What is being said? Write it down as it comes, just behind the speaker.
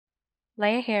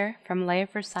Leah here from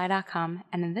LeahForSci.com,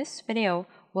 and in this video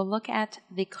we'll look at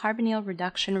the Carbonyl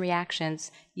Reduction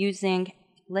reactions using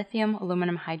Lithium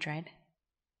Aluminum Hydride.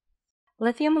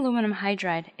 Lithium Aluminum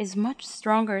Hydride is much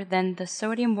stronger than the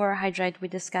sodium borohydride we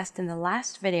discussed in the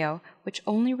last video, which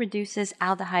only reduces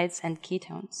aldehydes and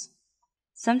ketones.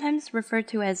 Sometimes referred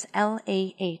to as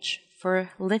LaH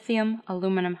for Lithium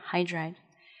Aluminum Hydride,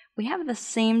 we have the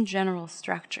same general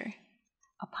structure: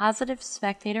 a positive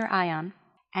spectator ion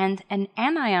and an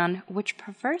anion which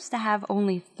prefers to have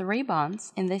only 3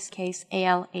 bonds, in this case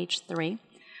AlH3,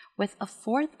 with a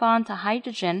 4th bond to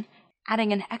hydrogen,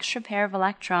 adding an extra pair of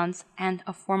electrons and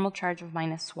a formal charge of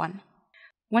 -1.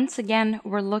 Once again,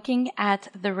 we're looking at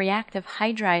the reactive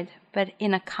hydride, but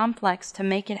in a complex to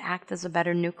make it act as a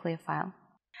better nucleophile.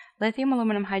 Lithium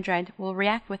aluminum hydride will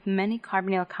react with many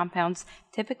carbonyl compounds,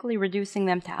 typically reducing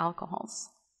them to alcohols.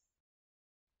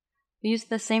 We use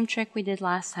the same trick we did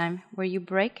last time, where you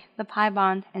break the pi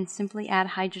bond and simply add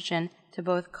hydrogen to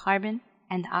both carbon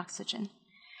and oxygen.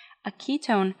 A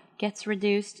ketone gets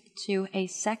reduced to a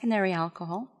secondary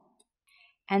alcohol,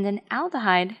 and an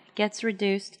aldehyde gets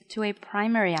reduced to a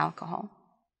primary alcohol.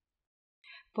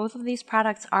 Both of these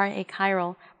products are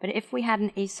achiral, but if we had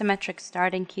an asymmetric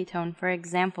starting ketone, for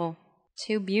example,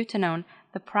 2-butanone,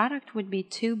 the product would be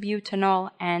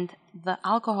 2-butanol and the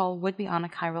alcohol would be on a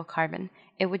chiral carbon.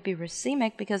 It would be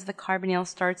racemic because the carbonyl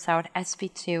starts out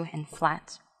sp2 and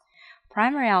flat.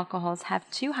 Primary alcohols have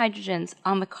 2 hydrogens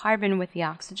on the carbon with the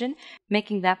oxygen,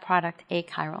 making that product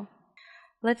achiral.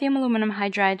 Lithium aluminum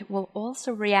hydride will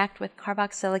also react with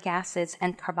carboxylic acids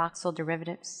and carboxyl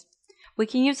derivatives. We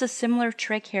can use a similar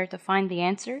trick here to find the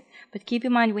answer, but keep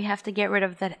in mind we have to get rid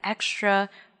of that extra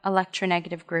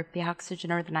electronegative group, the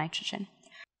oxygen or the nitrogen.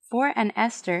 For an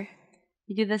ester,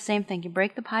 you do the same thing. You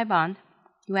break the pi bond,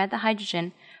 you add the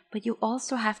hydrogen, but you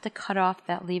also have to cut off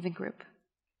that leaving group.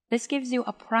 This gives you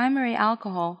a primary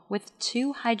alcohol with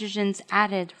 2 hydrogens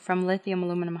added from lithium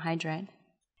aluminum hydride.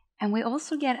 And we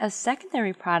also get a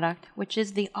secondary product, which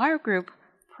is the R group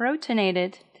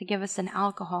protonated to give us an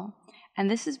alcohol. And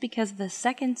this is because the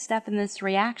second step in this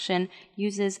reaction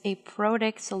uses a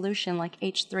protic solution like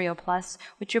H3O+,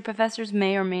 which your professors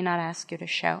may or may not ask you to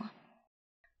show.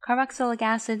 Carboxylic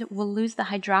acid will lose the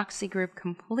hydroxy group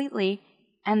completely,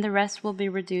 and the rest will be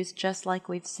reduced just like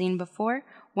we've seen before,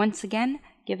 once again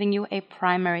giving you a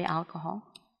primary alcohol.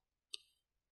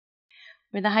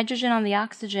 Where the hydrogen on the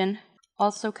oxygen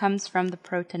also comes from the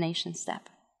protonation step.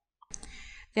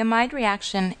 The amide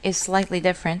reaction is slightly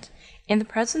different. In the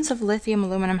presence of lithium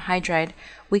aluminum hydride,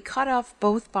 we cut off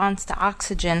both bonds to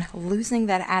oxygen, losing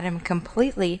that atom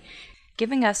completely,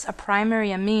 giving us a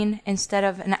primary amine instead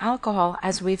of an alcohol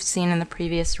as we've seen in the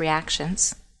previous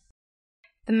reactions.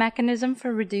 The mechanism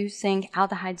for reducing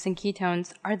aldehydes and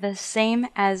ketones are the same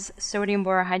as sodium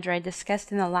borohydride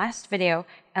discussed in the last video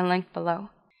and linked below.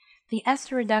 The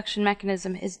ester reduction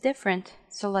mechanism is different,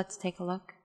 so let's take a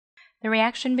look. The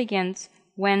reaction begins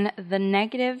when the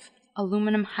negative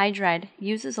aluminum hydride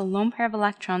uses a lone pair of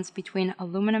electrons between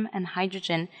aluminum and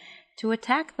hydrogen to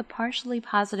attack the partially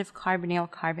positive carbonyl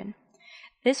carbon.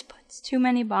 This puts too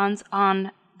many bonds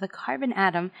on the carbon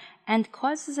atom and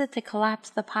causes it to collapse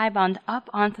the pi bond up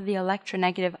onto the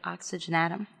electronegative oxygen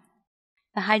atom.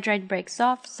 The hydride breaks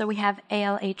off, so we have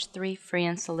AlH3 free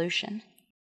in solution.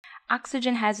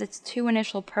 Oxygen has its 2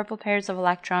 initial purple pairs of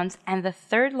electrons and the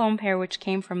 3rd lone pair which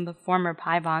came from the former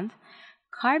pi bond.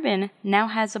 Carbon now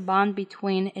has a bond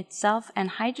between itself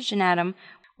and hydrogen atom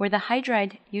where the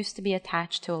hydride used to be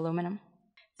attached to aluminum.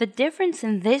 The difference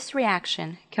in this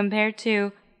reaction compared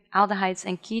to aldehydes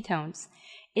and ketones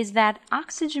is that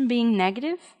oxygen being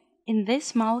negative in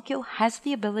this molecule has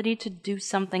the ability to do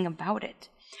something about it.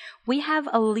 We have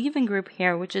a leaving group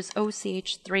here, which is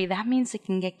OCH3. That means it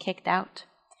can get kicked out.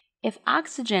 If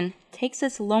oxygen takes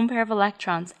its lone pair of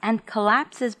electrons and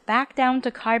collapses back down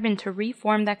to carbon to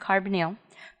reform that carbonyl,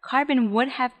 carbon would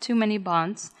have too many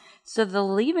bonds, so the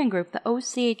leaving group, the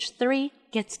OCH3,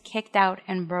 gets kicked out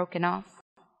and broken off.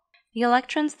 The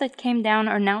electrons that came down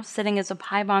are now sitting as a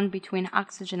pi bond between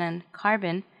oxygen and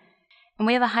carbon, and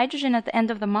we have a hydrogen at the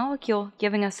end of the molecule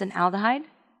giving us an aldehyde.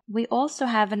 We also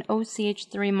have an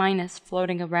OCH3-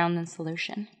 floating around in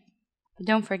solution. But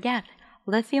don't forget,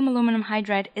 lithium aluminum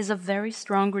hydride is a very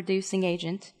strong reducing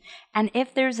agent, and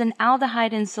if there's an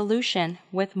aldehyde in solution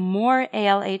with more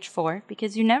AlH4,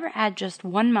 because you never add just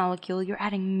one molecule, you're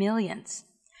adding millions,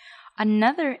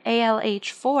 another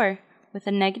AlH4 with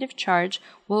a negative charge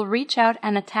will reach out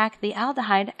and attack the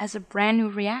aldehyde as a brand new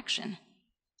reaction.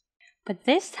 But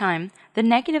this time, the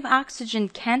negative oxygen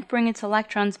can't bring its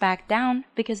electrons back down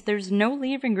because there's no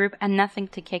leaving group and nothing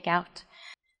to kick out.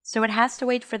 So it has to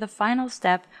wait for the final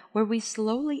step where we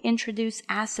slowly introduce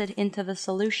acid into the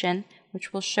solution,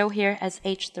 which we'll show here as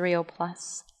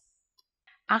H3O+.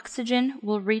 Oxygen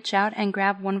will reach out and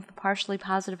grab one of the partially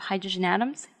positive hydrogen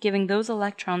atoms, giving those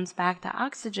electrons back to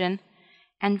oxygen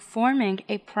and forming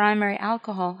a primary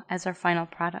alcohol as our final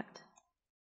product.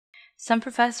 Some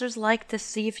professors like to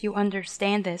see if you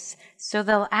understand this, so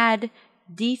they'll add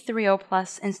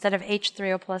D3O+ instead of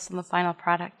H3O+ in the final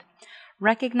product.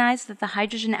 Recognize that the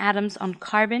hydrogen atoms on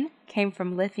carbon came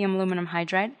from lithium aluminum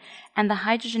hydride, and the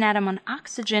hydrogen atom on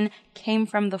oxygen came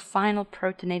from the final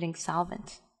protonating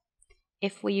solvent.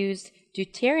 If we used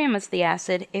deuterium as the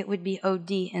acid, it would be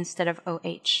OD instead of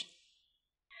OH.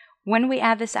 When we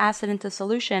add this acid into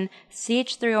solution,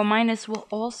 CH3O- will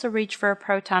also reach for a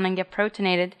proton and get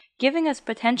protonated, giving us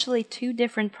potentially two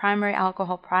different primary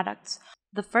alcohol products.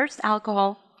 The first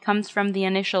alcohol comes from the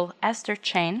initial ester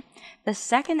chain. The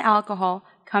second alcohol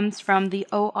comes from the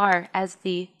OR as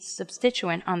the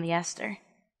substituent on the ester.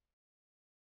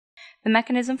 The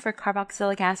mechanism for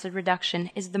carboxylic acid reduction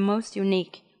is the most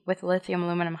unique with lithium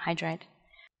aluminum hydride.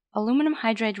 Aluminum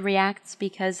hydride reacts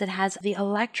because it has the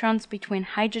electrons between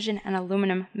hydrogen and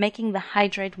aluminum, making the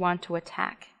hydride want to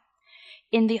attack.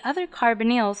 In the other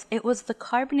carbonyls, it was the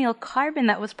carbonyl carbon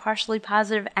that was partially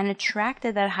positive and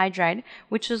attracted that hydride,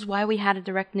 which is why we had a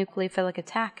direct nucleophilic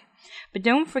attack. But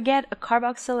don't forget, a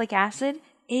carboxylic acid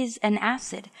is an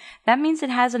acid. That means it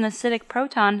has an acidic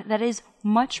proton that is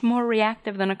much more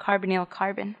reactive than a carbonyl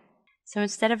carbon. So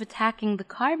instead of attacking the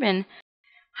carbon,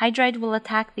 hydride will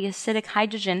attack the acidic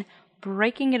hydrogen,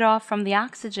 breaking it off from the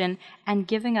oxygen and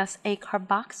giving us a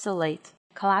carboxylate,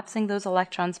 collapsing those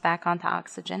electrons back onto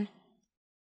oxygen.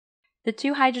 The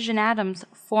two hydrogen atoms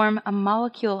form a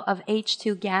molecule of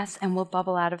H2 gas and will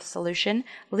bubble out of solution,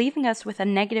 leaving us with a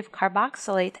negative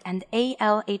carboxylate and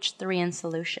AlH3 in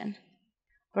solution.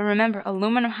 But remember,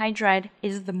 aluminum hydride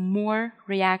is the more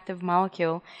reactive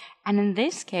molecule, and in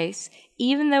this case,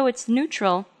 even though it's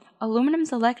neutral,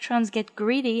 aluminum's electrons get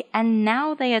greedy and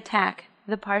now they attack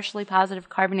the partially positive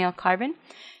carbonyl carbon,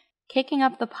 kicking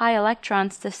up the pi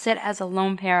electrons to sit as a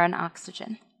lone pair on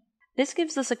oxygen. This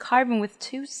gives us a carbon with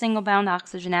two single-bound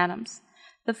oxygen atoms.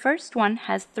 The first one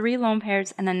has 3 lone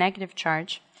pairs and a negative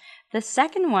charge. The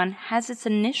second one has its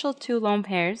initial 2 lone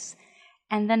pairs,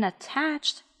 and then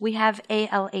attached we have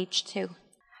AlH2.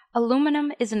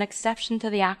 Aluminum is an exception to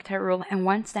the octet rule and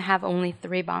wants to have only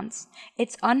 3 bonds.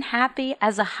 It's unhappy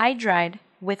as a hydride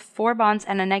with 4 bonds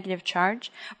and a negative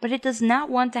charge, but it does not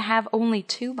want to have only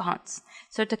 2 bonds.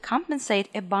 So to compensate,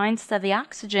 it binds to the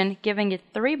oxygen, giving it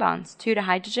 3 bonds, 2 to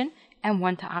hydrogen and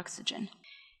 1 to oxygen.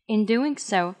 In doing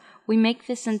so, we make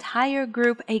this entire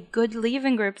group a good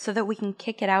leaving group so that we can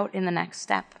kick it out in the next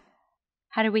step.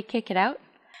 How do we kick it out?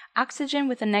 Oxygen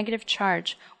with a negative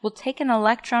charge will take an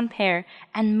electron pair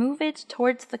and move it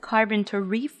towards the carbon to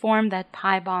reform that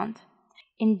pi bond.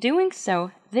 In doing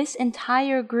so, this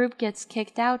entire group gets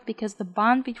kicked out because the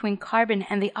bond between carbon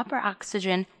and the upper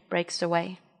oxygen breaks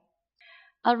away.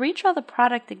 I'll redraw the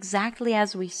product exactly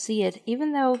as we see it,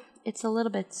 even though it's a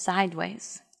little bit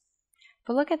sideways.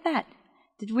 But look at that.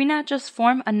 Did we not just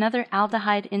form another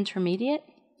aldehyde intermediate?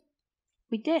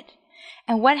 We did.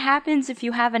 And what happens if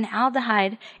you have an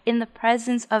aldehyde in the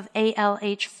presence of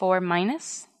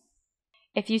AlH4-?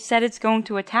 If you said it's going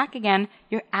to attack again,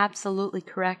 you're absolutely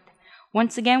correct.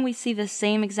 Once again, we see the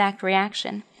same exact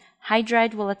reaction.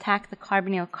 Hydride will attack the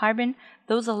carbonyl carbon.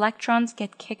 Those electrons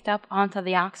get kicked up onto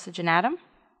the oxygen atom.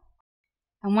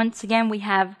 And once again, we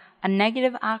have a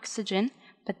negative oxygen,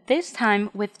 but this time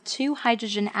with 2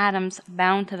 hydrogen atoms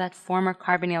bound to that former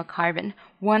carbonyl carbon,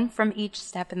 1 from each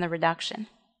step in the reduction.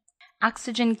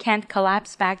 Oxygen can't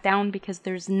collapse back down because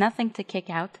there's nothing to kick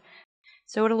out,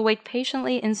 so it'll wait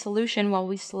patiently in solution while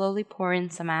we slowly pour in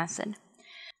some acid.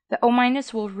 The O-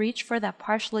 will reach for that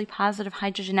partially positive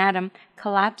hydrogen atom,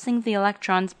 collapsing the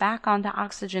electrons back onto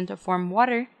oxygen to form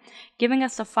water, giving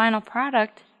us a final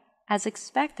product, as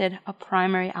expected, a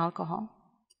primary alcohol.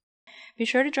 Be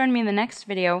sure to join me in the next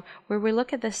video where we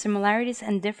look at the similarities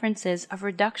and differences of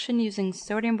reduction using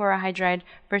sodium borohydride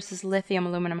versus lithium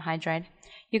aluminum hydride.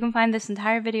 You can find this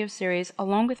entire video series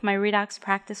along with my redox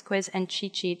practice quiz and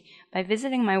cheat sheet by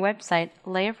visiting my website,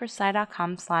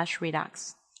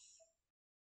 leahforsci.com/redox.